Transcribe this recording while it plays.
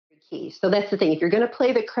key. So that's the thing. If you're going to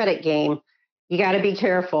play the credit game, you got to be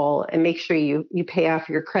careful and make sure you pay off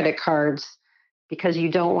your credit cards because you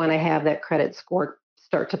don't want to have that credit score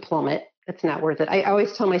start to plummet. It's not worth it. I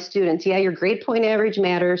always tell my students, yeah, your grade point average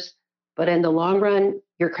matters, but in the long run,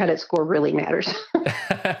 your credit score really matters.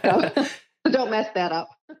 So don't mess that up.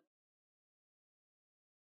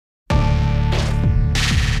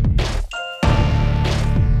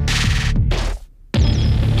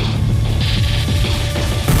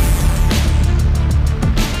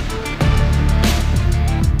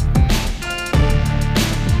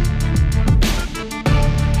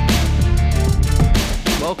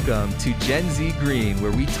 Welcome to Gen Z Green,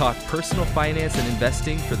 where we talk personal finance and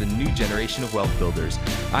investing for the new generation of wealth builders.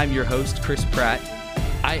 I'm your host, Chris Pratt.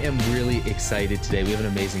 I am really excited today. We have an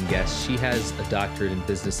amazing guest. She has a doctorate in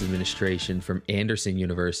business administration from Anderson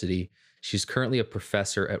University. She's currently a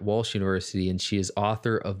professor at Walsh University, and she is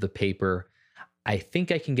author of the paper, I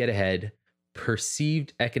Think I Can Get Ahead: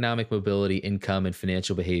 Perceived Economic Mobility, Income, and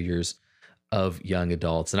Financial Behaviors of Young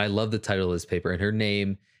Adults. And I love the title of this paper, and her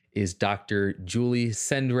name is Dr. Julie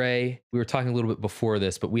Sendre. We were talking a little bit before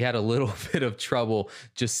this, but we had a little bit of trouble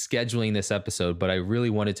just scheduling this episode, but I really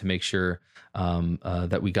wanted to make sure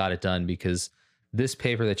that we got it done, because this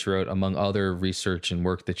paper that you wrote, among other research and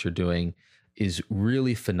work that you're doing, is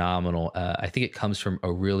really phenomenal. I think it comes from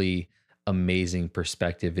a really amazing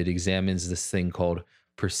perspective. It examines this thing called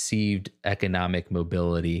perceived economic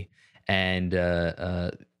mobility. And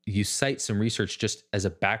you cite some research just as a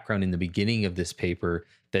background in the beginning of this paper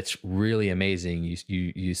that's really amazing.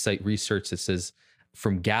 You cite research that says,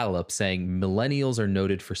 from Gallup, saying millennials are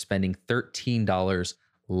noted for spending $13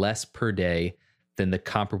 less per day than the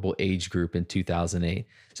comparable age group in 2008.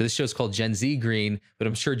 So this show's called Gen Z Green, but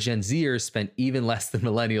I'm sure Gen Zers spent even less than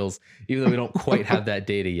millennials, even though we don't quite have that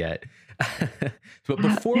data yet. But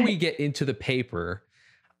before we get into the paper,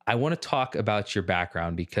 I want to talk about your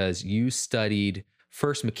background, because you studied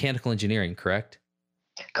first mechanical engineering, correct?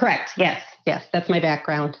 Correct. Yes. That's my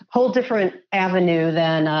background. Whole different avenue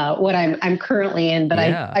than what I'm currently in. But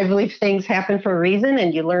yeah. I believe things happen for a reason,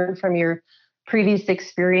 and you learn from your previous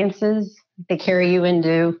experiences. They carry you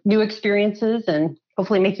into new experiences and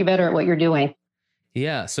hopefully make you better at what you're doing.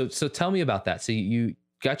 Yeah. So tell me about that. So you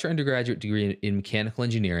got your undergraduate degree in mechanical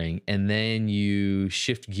engineering, and then you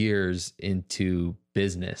shift gears into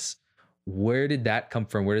business. Where did that come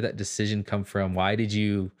from? Where did that decision come from? Why did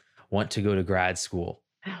you want to go to grad school?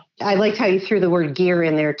 I liked how you threw the word gear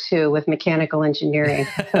in there too with mechanical engineering.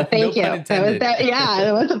 So thank you.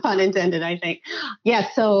 That was a pun intended, I think. Yeah.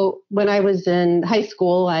 So when I was in high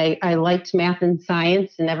school, I liked math and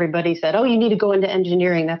science, and everybody said, "Oh, you need to go into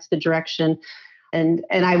engineering. That's the direction." And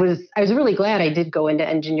I was really glad I did go into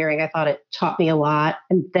engineering. I thought it taught me a lot.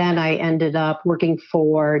 And then I ended up working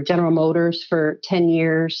for General Motors for 10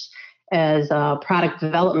 years as a product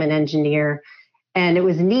development engineer. And it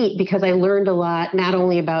was neat because I learned a lot, not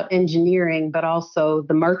only about engineering, but also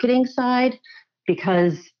the marketing side,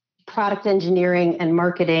 because product engineering and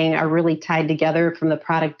marketing are really tied together from the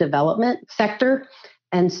product development sector.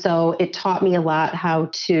 And so it taught me a lot how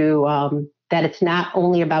to, that it's not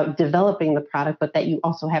only about developing the product, but that you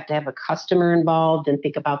also have to have a customer involved and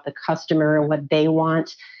think about the customer and what they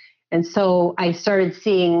want. And so I started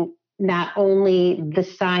seeing not only the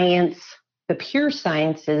science, the pure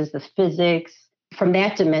sciences, the physics, from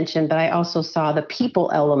that dimension, but I also saw the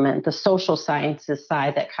people element, the social sciences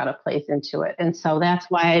side that kind of plays into it. And so that's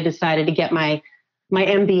why I decided to get my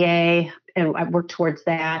MBA, and I worked towards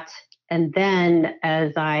that. And then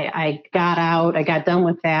as I got out, I got done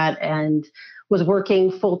with that and was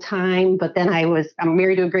working full time. But then I'm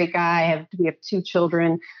married to a great guy. We have 2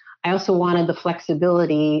 children. I also wanted the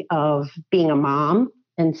flexibility of being a mom.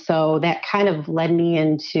 And so that kind of led me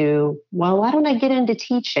into, well, why don't I get into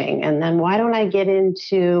teaching? And then why don't I get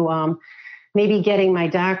into maybe getting my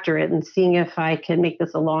doctorate and seeing if I can make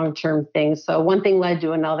this a long-term thing? So one thing led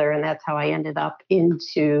to another, and that's how I ended up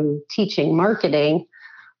into teaching marketing.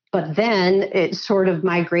 But then it sort of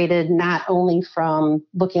migrated not only from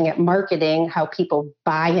looking at marketing, how people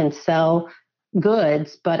buy and sell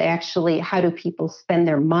goods, but actually how do people spend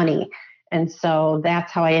their money? And so that's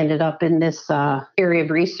how I ended up in this area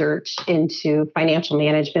of research into financial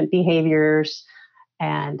management behaviors.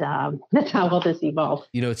 And that's how all this evolved.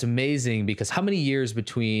 You know, it's amazing, because how many years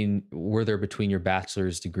were there between your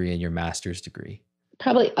bachelor's degree and your master's degree?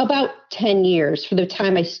 Probably about 10 years, from the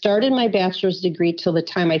time I started my bachelor's degree till the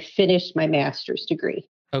time I finished my master's degree.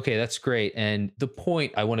 Okay, that's great. And the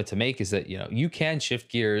point I wanted to make is that, you can shift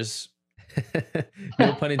gears,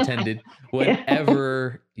 no pun intended,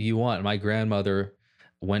 whenever you want. My grandmother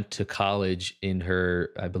went to college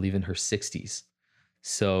I believe in her 60s.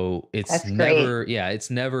 So it's That's great. it's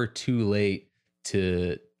never too late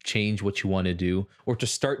to change what you want to do or to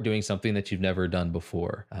start doing something that you've never done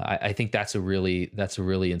before. I think that's a really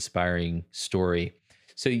inspiring story.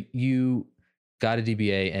 So you got a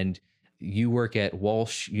DBA and you work at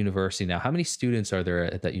Walsh University now. How many students are there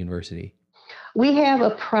at that university? We have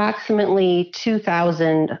approximately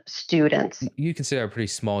 2,000 students. You consider a pretty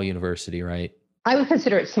small university, right? I would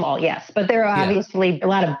consider it small, yes, but there are Yeah. obviously a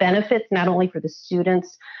lot of benefits, not only for the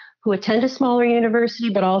students who attend a smaller university,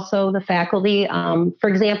 but also the faculty. For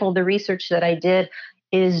example, the research that I did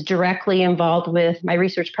is directly involved with my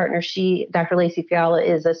research partner. Dr. Lacey Fiala,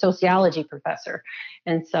 is a sociology professor.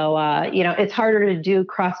 And so, it's harder to do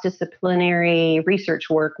cross-disciplinary research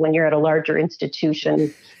work when you're at a larger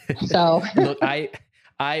institution. So, Look,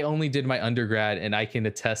 I only did my undergrad, and I can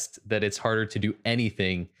attest that it's harder to do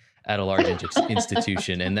anything at a large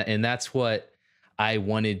institution, and that's what I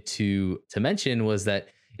wanted to mention was that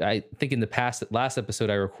I think in the last episode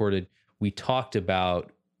I recorded, we talked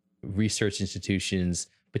about research institutions,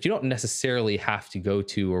 but you don't necessarily have to go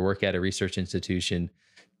to or work at a research institution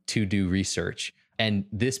to do research. And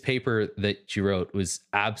this paper that you wrote was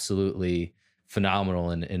absolutely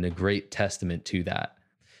phenomenal and a great testament to that.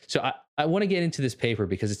 So I want to get into this paper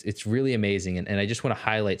because it's really amazing. And I just want to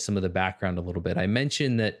highlight some of the background a little bit. I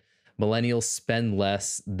mentioned that millennials spend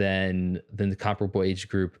less than the comparable age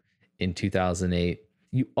group in 2008.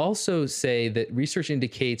 You also say that research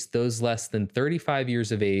indicates those less than 35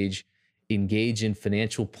 years of age engage in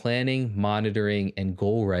financial planning, monitoring, and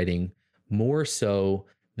goal writing more so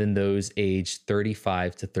than those aged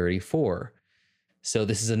 35 to 34. So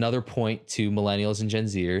this is another point to millennials and Gen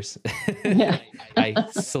Zers. yeah. I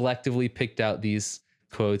selectively picked out these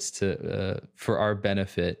quotes for our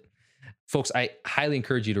benefit. Folks, I highly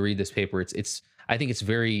encourage you to read this paper. I think it's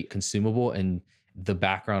very consumable, and the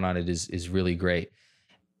background on it is really great.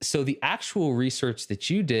 So the actual research that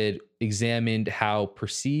you did examined how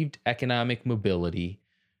perceived economic mobility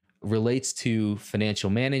relates to financial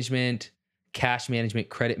management, cash management,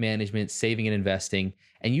 credit management, saving and investing.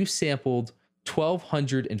 And you sampled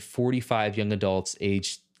 1,245 young adults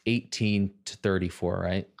aged 18 to 34,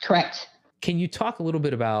 right? Correct. Can you talk a little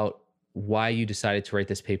bit about why you decided to write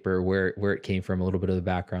this paper, where it came from, a little bit of the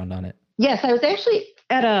background on it? Yes, I was actually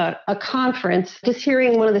at a conference just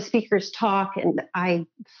hearing one of the speakers talk, and I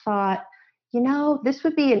thought, this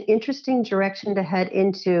would be an interesting direction to head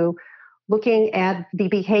into, looking at the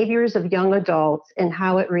behaviors of young adults and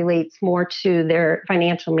how it relates more to their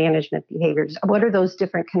financial management behaviors. What are those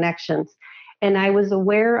different connections? And I was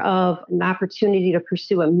aware of an opportunity to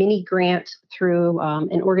pursue a mini grant through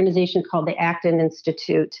an organization called the Acton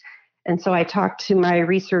Institute. And so I talked to my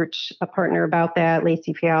research partner about that,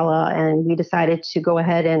 Lacey Fiala, and we decided to go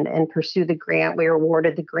ahead and pursue the grant. We were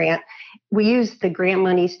awarded the grant. We used the grant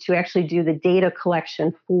monies to actually do the data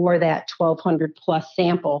collection for that 1,200 plus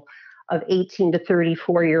sample of 18 to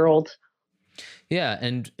 34-year-olds. Yeah,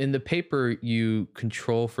 and in the paper, you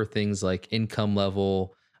control for things like income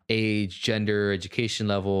level, age, gender, education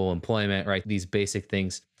level, employment, right? These basic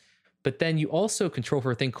things. But then you also control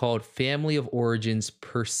for a thing called family of origin's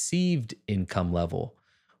perceived income level.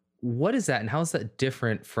 What is that, and how is that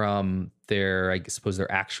different from their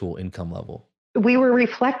actual income level? We were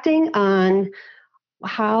reflecting on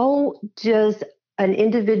how does an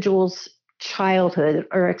individual's childhood,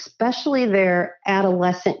 or especially their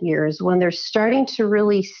adolescent years, when they're starting to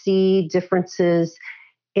really see differences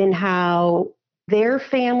in how their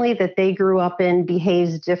family that they grew up in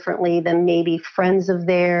behaves differently than maybe friends of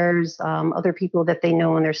theirs, other people that they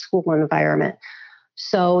know in their school environment.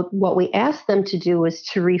 So what we asked them to do was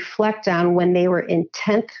to reflect on when they were in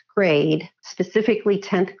 10th grade, specifically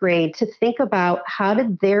 10th grade, to think about how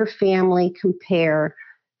did their family compare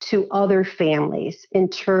to other families in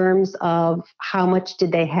terms of how much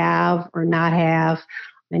did they have or not have,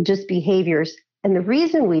 and just behaviors. And the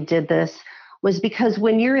reason we did this was because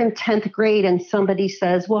when you're in 10th grade and somebody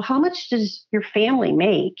says, well, how much does your family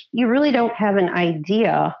make? You really don't have an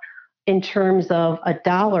idea in terms of a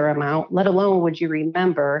dollar amount, let alone would you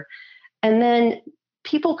remember. And then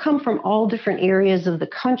people come from all different areas of the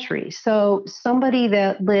country. So somebody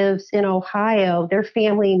that lives in Ohio, their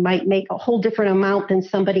family might make a whole different amount than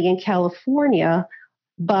somebody in California,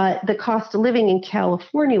 but the cost of living in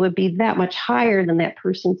California would be that much higher than that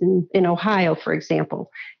person's in Ohio, for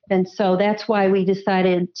example. And so that's why we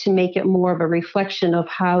decided to make it more of a reflection of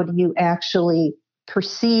how do you actually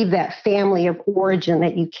perceive that family of origin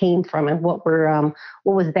that you came from, and what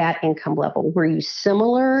was that income level? Were you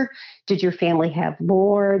similar? Did your family have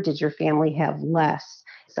more? Did your family have less?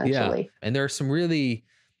 Essentially. Yeah. And there are some really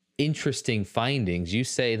interesting findings. You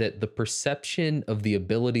say that the perception of the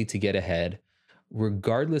ability to get ahead,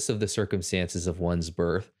 regardless of the circumstances of one's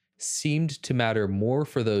birth, seemed to matter more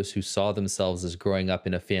for those who saw themselves as growing up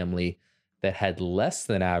in a family that had less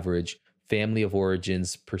than average family of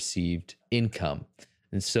origins perceived income.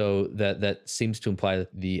 And so that seems to imply that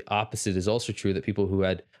the opposite is also true, that people who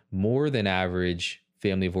had more than average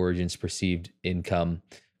family of origins perceived income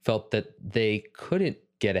felt that they couldn't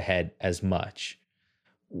get ahead as much.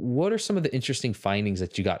 What are some of the interesting findings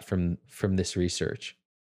that you got from this research?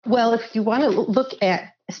 Well, if you want to look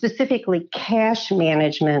at specifically cash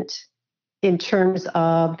management in terms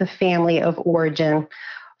of the family of origin,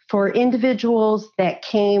 for individuals that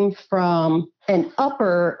came from an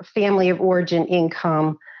upper family of origin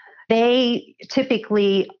income, they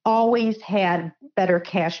typically always had better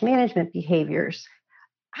cash management behaviors.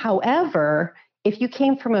 However, if you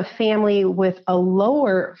came from a family with a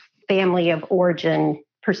lower family of origin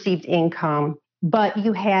perceived income, but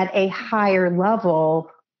you had a higher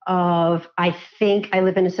level of, I think I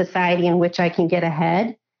live in a society in which I can get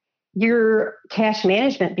ahead, your cash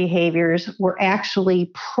management behaviors were actually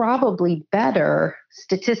probably better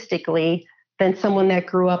statistically than someone that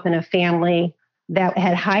grew up in a family that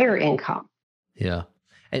had higher income. Yeah.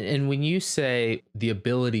 And when you say the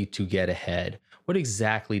ability to get ahead, what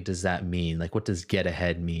exactly does that mean? Like, what does get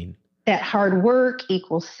ahead mean? That hard work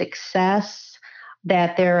equals success,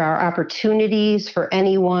 that there are opportunities for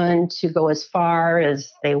anyone to go as far as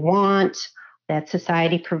they want, that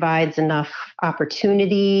society provides enough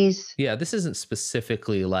opportunities. Yeah, this isn't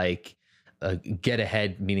specifically like get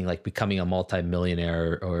ahead, meaning like becoming a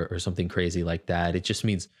multimillionaire or something crazy like that. It just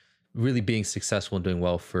means really being successful and doing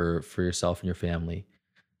well for yourself and your family.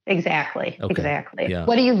 Exactly. Okay. Exactly. Yeah.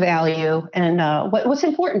 What do you value, and what's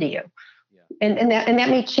important to you? Yeah. And that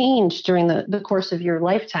may change during the course of your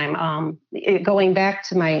lifetime. Going back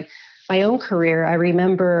to my own career, I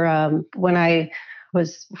remember when I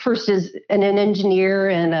was first as an engineer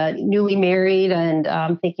and newly married,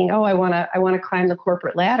 and thinking, oh, I want to climb the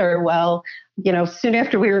corporate ladder. Well, soon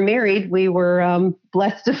after we were married, we were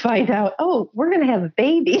blessed to find out, oh, we're going to have a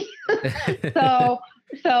baby. So,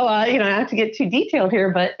 not to get too detailed here,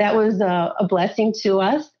 but that was a blessing to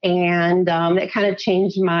us. And it kind of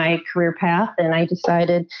changed my career path. And I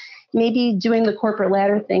decided maybe doing the corporate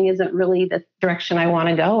ladder thing isn't really the direction I want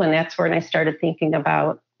to go. And that's when I started thinking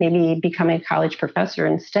about maybe becoming a college professor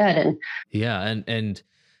instead. And yeah, and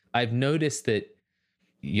I've noticed that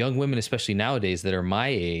young women, especially nowadays that are my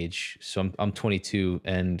age, so I'm 22,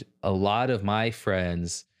 and a lot of my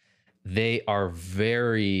friends, they are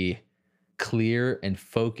very clear and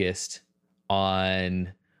focused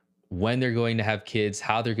on when they're going to have kids,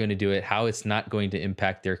 how they're going to do it, how it's not going to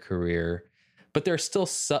impact their career. But there are still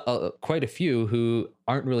quite a few who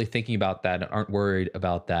aren't really thinking about that and aren't worried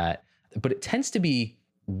about that. But it tends to be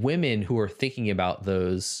women who are thinking about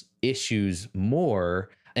those issues more.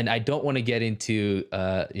 And I don't want to get into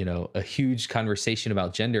a huge conversation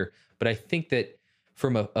about gender, but I think that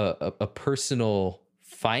from a personal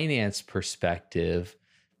finance perspective,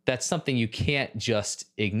 that's something you can't just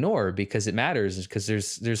ignore because it matters, because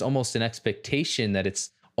there's almost an expectation that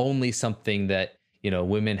it's only something that,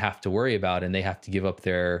 women have to worry about, and they have to give up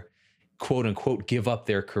their quote unquote, give up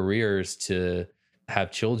their careers to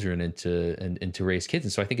have children and to raise kids.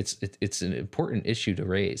 And so I think it's an important issue to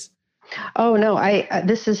raise. Oh no,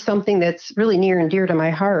 this is something that's really near and dear to my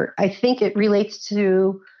heart. I think it relates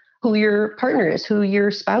to who your partner is, who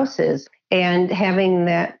your spouse is, and having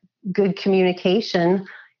that good communication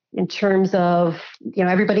in terms of,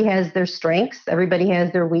 everybody has their strengths, everybody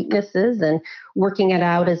has their weaknesses, and working it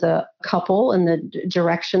out as a couple in the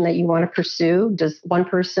direction that you want to pursue. Does one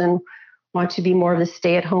person want to be more of the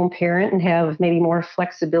stay-at-home parent and have maybe more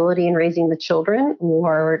flexibility in raising the children?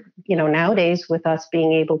 Or, nowadays with us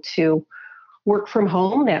being able to work from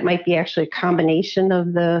home, that might be actually a combination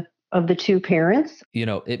of the two parents.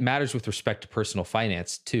 It matters with respect to personal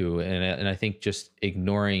finance too. And I think just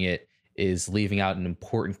ignoring it is leaving out an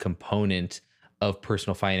important component of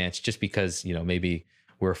personal finance just because, maybe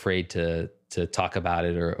we're afraid to talk about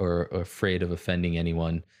it or afraid of offending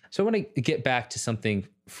anyone. So I want to get back to something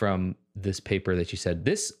from this paper that you said.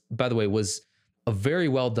 This, by the way, was a very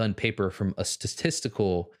well done paper from a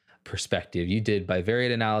statistical perspective. You did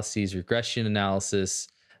bivariate analyses, regression analysis,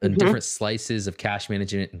 and different slices of cash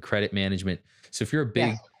management and credit management. So if you're a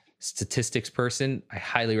big statistics person, I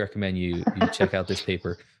highly recommend you check out this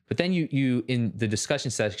paper. But then you in the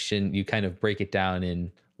discussion section, you kind of break it down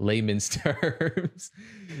in layman's terms.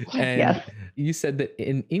 And you said that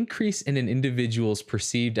an increase in an individual's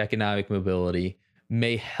perceived economic mobility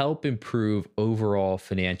may help improve overall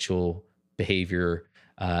financial behavior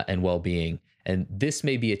and well-being. And this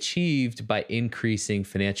may be achieved by increasing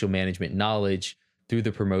financial management knowledge through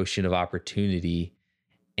the promotion of opportunity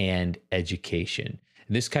and education.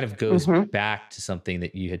 And this kind of goes back to something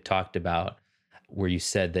that you had talked about, where you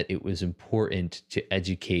said that it was important to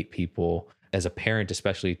educate people as a parent,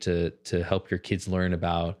 especially to help your kids learn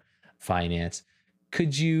about finance.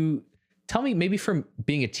 Could you tell me, maybe from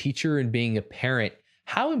being a teacher and being a parent,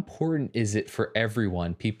 how important is it for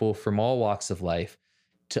everyone, people from all walks of life,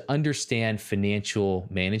 to understand financial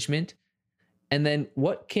management? And then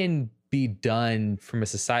what can be done from a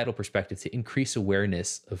societal perspective to increase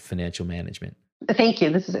awareness of financial management? Thank you.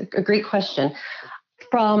 This is a great question.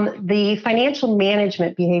 From the financial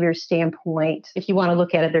management behavior standpoint, if you want to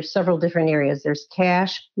look at it, there's several different areas. There's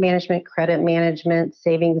cash management, credit management,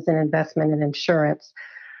 savings and investment, and insurance.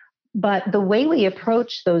 But the way we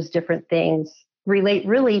approach those different things relate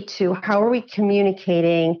really to how are we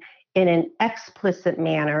communicating in an explicit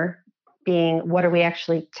manner, being what are we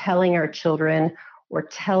actually telling our children or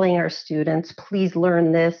telling our students, please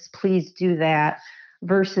learn this, please do that,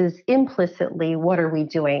 versus implicitly, what are we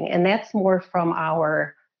doing? And that's more from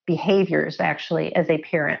our behaviors, actually, as a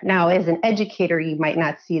parent. Now, as an educator, you might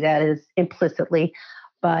not see that as implicitly,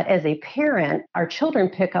 but as a parent, our children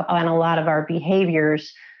pick up on a lot of our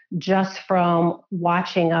behaviors just from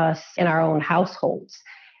watching us in our own households.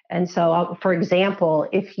 And so, for example,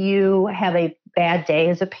 if you have a bad day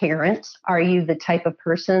as a parent, are you the type of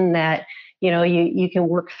person that you can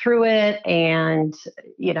work through it and,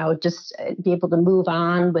 just be able to move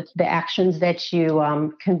on with the actions that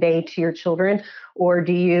you convey to your children? Or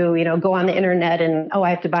do you, go on the internet and, I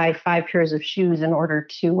have to buy 5 pairs of shoes in order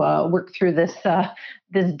to work through this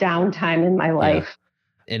downtime in my life?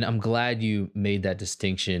 Yeah. And I'm glad you made that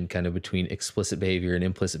distinction kind of between explicit behavior and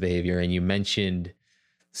implicit behavior. And you mentioned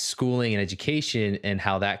schooling and education and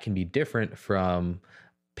how that can be different from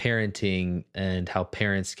parenting and how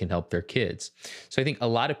parents can help their kids. So I think a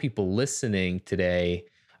lot of people listening today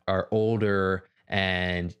are older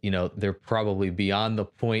and, they're probably beyond the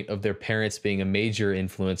point of their parents being a major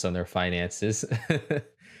influence on their finances.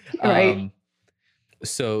 Right.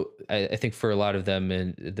 So I think for a lot of them,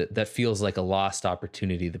 and that feels like a lost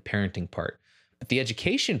opportunity, the parenting part. But the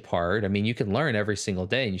education part, you can learn every single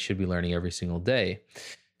day and you should be learning every single day.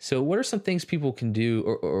 So what are some things people can do,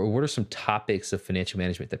 or what are some topics of financial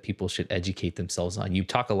management that people should educate themselves on? You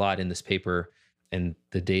talk a lot in this paper, and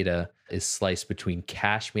the data is sliced between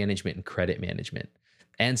cash management and credit management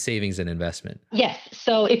and savings and investment. Yes.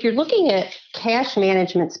 So if you're looking at cash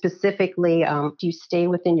management specifically, do you stay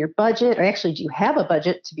within your budget, or actually do you have a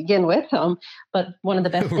budget to begin with? But one of the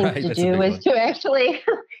best things Right, to do is to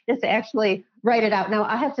actually write it out. Now,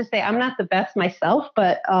 I have to say I'm not the best myself,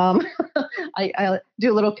 but I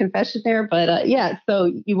do a little confession there. But yeah,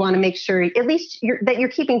 so you want to make sure at least that you're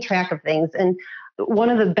keeping track of things. And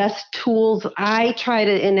one of the best tools I try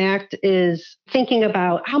to enact is thinking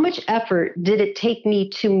about how much effort did it take me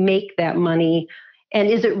to make that money? And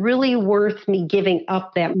is it really worth me giving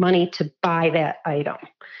up that money to buy that item?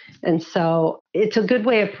 And so it's a good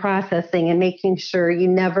way of processing and making sure you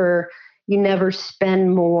never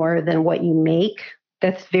spend more than what you make.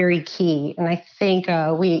 That's very key. And I think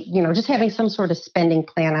just having some sort of spending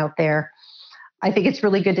plan out there, I think it's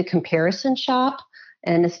really good to comparison shop.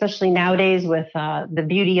 And especially nowadays with the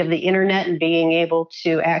beauty of the internet and being able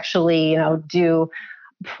to actually, do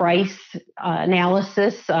price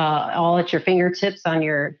analysis all at your fingertips on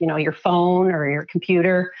your phone or your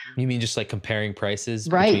computer. You mean just like comparing prices?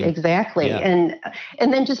 Right, exactly. Yeah.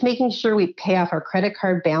 And then just making sure we pay off our credit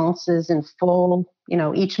card balances in full,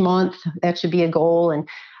 each month. That should be a goal. And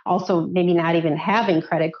also maybe not even having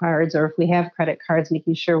credit cards, or if we have credit cards,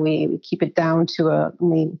 making sure we keep it down to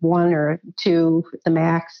only 1 or 2 at the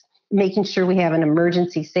max. Making sure we have an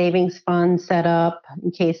emergency savings fund set up in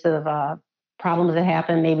case of problems that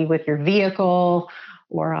happen, maybe with your vehicle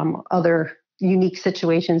or other unique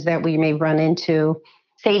situations that we may run into.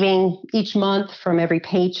 Saving each month from every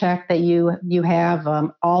paycheck that you have,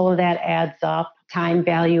 all of that adds up. Time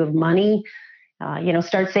value of money.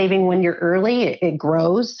 Start saving when you're early, it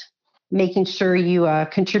grows. Making sure you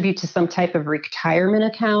contribute to some type of retirement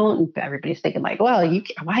account. Everybody's thinking like, well,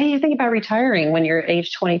 why do you think about retiring when you're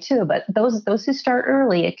age 22? But those who start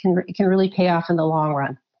early, it can really pay off in the long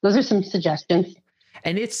run. Those are some suggestions.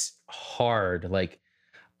 And it's hard. Like,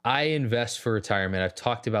 I invest for retirement. I've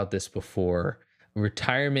talked about this before.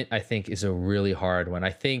 Retirement, I think, is a really hard one. I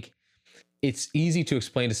think it's easy to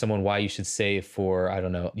explain to someone why you should save for, I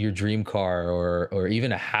don't know, your dream car or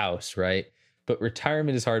even a house, right? But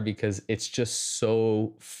retirement is hard because it's just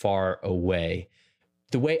so far away.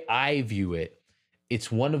 The way I view it,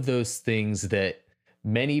 it's one of those things that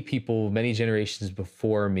many people, many generations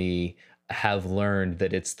before me have learned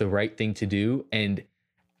that it's the right thing to do. And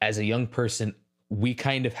as a young person, we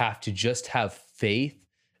kind of have to just have faith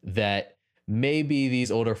that maybe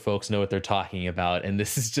these older folks know what they're talking about, and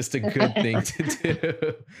this is just a good thing to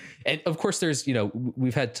do. And of course, there's,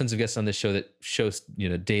 we've had tons of guests on this show that shows,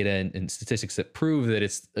 data and statistics that prove that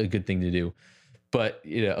it's a good thing to do. But,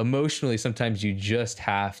 emotionally, sometimes you just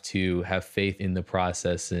have to have faith in the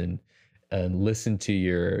process and listen to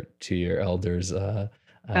your elders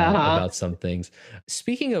about some things.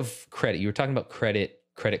 Speaking of credit, you were talking about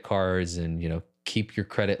credit cards and, keep your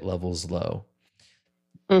credit levels low.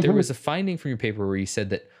 There was a finding from your paper where you said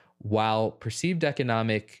that while perceived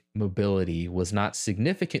economic mobility was not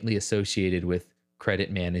significantly associated with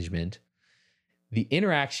credit management, the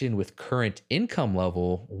interaction with current income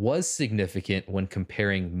level was significant when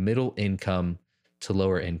comparing middle income to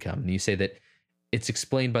lower income. And you say that it's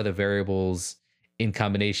explained by the variables in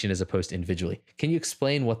combination as opposed to individually. Can you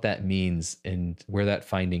explain what that means and where that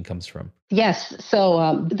finding comes from? Yes.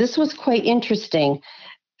 So this was quite interesting.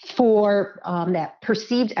 For that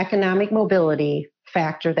perceived economic mobility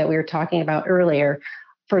factor that we were talking about earlier,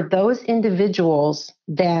 for those individuals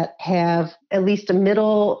that have at least a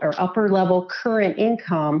middle or upper level current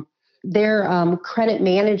income, their credit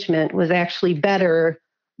management was actually better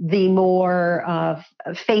the more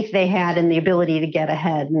faith they had in the ability to get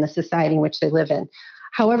ahead in the society in which they live in.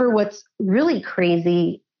 However, what's really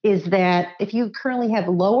crazy is that if you currently have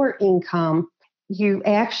lower income, you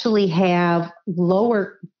actually have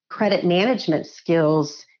lower credit management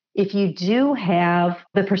skills if you do have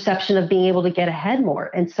the perception of being able to get ahead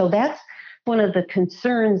more. And so that's one of the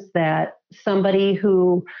concerns that somebody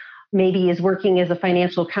who maybe is working as a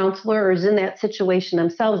financial counselor or is in that situation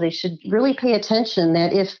themselves, they should really pay attention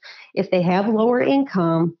that if they have lower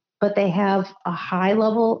income, but they have a high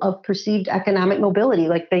level of perceived economic mobility,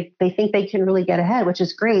 like they think they can really get ahead, which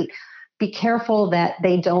is great. Be careful that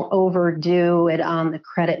they don't overdo it on the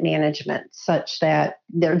credit management such that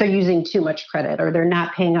they're using too much credit or they're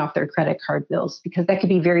not paying off their credit card bills, because that could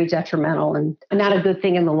be very detrimental and not a good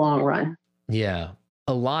thing in the long run. Yeah.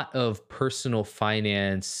 A lot of personal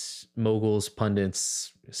finance moguls,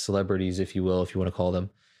 pundits, celebrities, if you will, if you want to call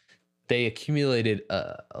them, they accumulated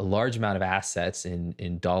a large amount of assets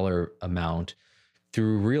in dollar amount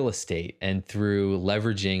through real estate and through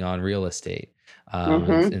leveraging on real estate.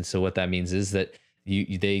 And so what that means is that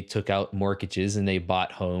they took out mortgages and they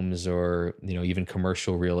bought homes or, even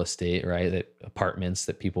commercial real estate, right? That apartments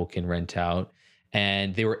that people can rent out.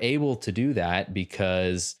 And they were able to do that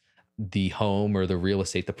because the home or the real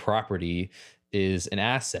estate, the property is an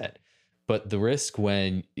asset. But the risk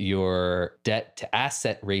when your debt to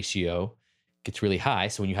asset ratio gets really high,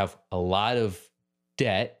 so when you have a lot of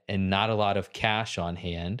debt and not a lot of cash on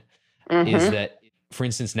hand, is that, for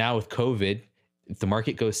instance, now with COVID, if the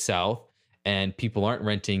market goes south and people aren't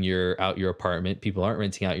renting out your apartment, people aren't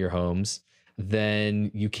renting out your homes,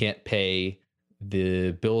 then you can't pay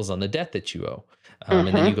the bills on the debt that you owe. And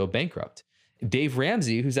then you go bankrupt. Dave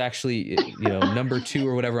Ramsey, who's actually, number 2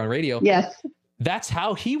 or whatever on radio. Yes. That's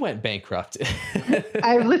how he went bankrupt.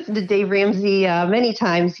 I've listened to Dave Ramsey many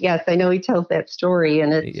times. Yes, I know he tells that story,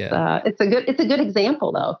 and it's a good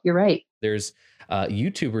example, though. You're right. There's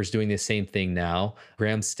YouTubers doing the same thing now.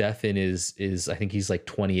 Graham Stephan is I think he's like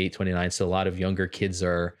 28, 29. So a lot of younger kids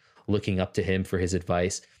are looking up to him for his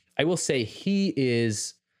advice. I will say he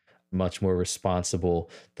is much more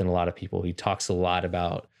responsible than a lot of people. He talks a lot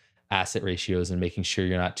about asset ratios and making sure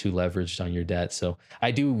you're not too leveraged on your debt. So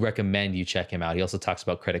I do recommend you check him out. He also talks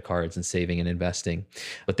about credit cards and saving and investing.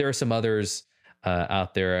 But there are some others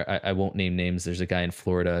out there. I won't name names. There's a guy in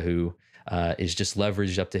Florida who is just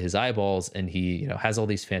leveraged up to his eyeballs, and he has all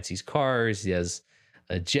these fancy cars. He has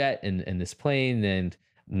a jet and this plane. And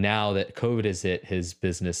now that COVID has hit, his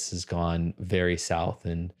business has gone very south.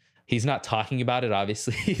 And he's not talking about it,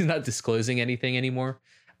 obviously. He's not disclosing anything anymore.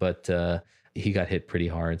 But he got hit pretty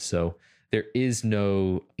hard. So there is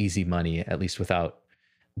no easy money, at least without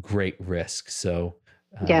great risk. So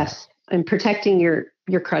yes, and protecting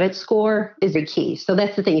your credit score is the key. So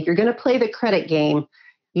that's the thing. If you're going to play the credit game,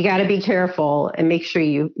 you got to be careful and make sure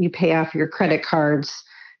you pay off your credit cards,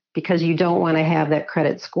 because you don't want to have that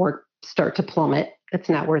credit score start to plummet. It's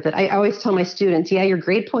not worth it. I always tell my students, yeah, your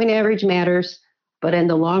grade point average matters, but in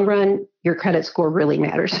the long run, your credit score really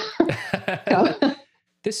matters.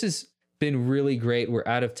 This has been really great. We're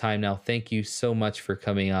out of time now. Thank you so much for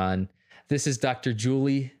coming on. This is Dr.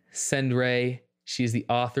 Julie Cendre. She's the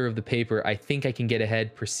author of the paper, I Think I Can Get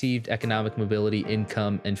Ahead, Perceived Economic Mobility,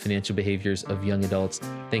 Income, and Financial Behaviors of Young Adults.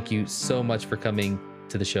 Thank you so much for coming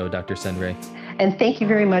to the show, Dr. Sundre. And thank you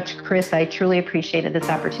very much, Chris. I truly appreciated this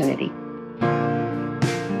opportunity.